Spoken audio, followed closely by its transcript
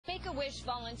Make-A-Wish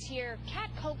volunteer Kat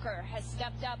Coker has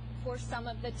stepped up for some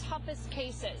of the toughest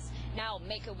cases. Now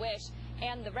Make-A-Wish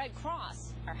and the Red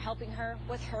Cross are helping her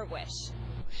with her wish.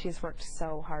 She's worked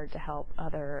so hard to help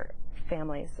other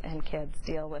families and kids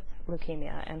deal with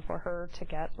leukemia, and for her to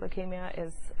get leukemia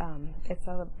is it's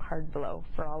a hard blow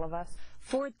for all of us.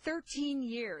 For 13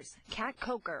 years, Kat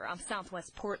Coker of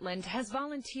Southwest Portland has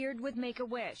volunteered with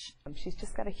Make-A-Wish. She's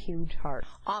just got a huge heart.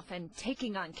 Often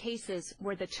taking on cases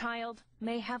where the child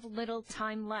may have little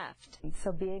time left.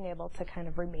 So being able to kind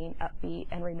of remain upbeat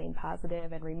and remain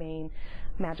positive and remain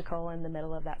magical in the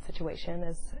middle of that situation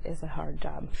is a hard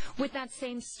job. With that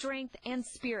same strength and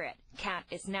spirit, Kat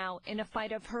is now in a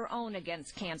fight of her own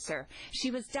against cancer.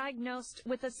 She was diagnosed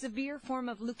with a severe form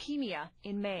of leukemia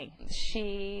in May.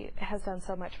 She has done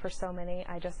so much for so many.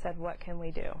 I just said, what can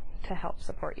we do to help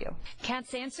support you?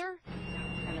 Kat's answer?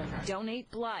 Donate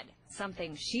blood,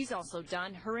 something she's also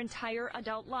done her entire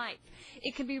adult life.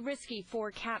 It can be risky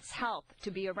for Kat's health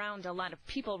to be around a lot of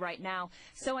people right now,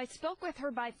 so I spoke with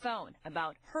her by phone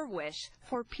about her wish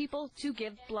for people to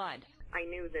give blood. I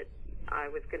knew that I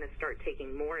was going to start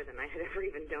taking more than I had ever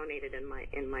even donated in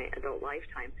my adult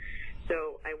lifetime.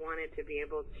 So I wanted to be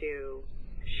able to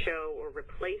show or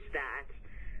replace that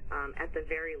at the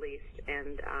very least,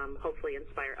 and hopefully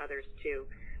inspire others to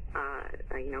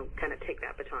kind of take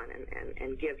that baton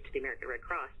and give to the American Red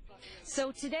Cross.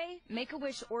 So today,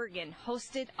 Make-A-Wish Oregon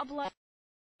hosted a blood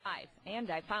drive, and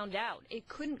I found out it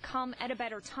couldn't come at a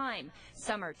better time.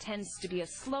 Summer tends to be a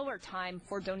slower time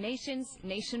for donations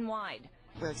nationwide.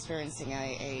 We're experiencing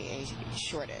a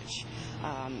shortage,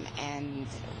 and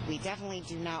we definitely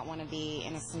do not want to be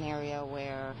in a scenario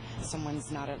where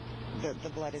someone's not the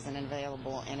blood isn't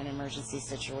available in an emergency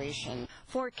situation.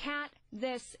 For Kat,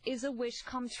 this is a wish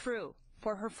come true.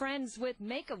 For her friends with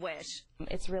Make-A-Wish,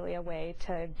 it's really a way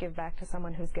to give back to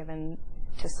someone who's given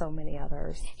to so many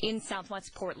others. In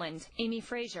Southwest Portland, Amy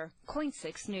Frazier, KOIN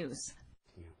 6 News.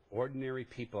 Ordinary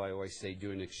people, I always say,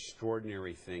 doing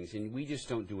extraordinary things, and we just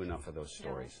don't do enough of those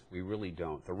stories. No. We really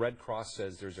don't. The Red Cross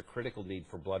says there's a critical need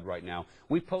for blood right now.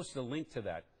 We posted a link to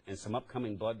that and some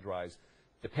upcoming blood drives,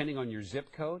 depending on your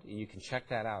zip code, and you can check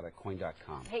that out at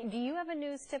KOIN.com. Hey, do you have a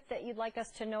news tip that you'd like us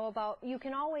to know about? You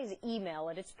can always email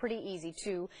it. It's pretty easy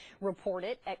to report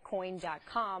it at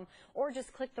KOIN.com, or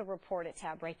just click the Report It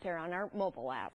tab right there on our mobile app.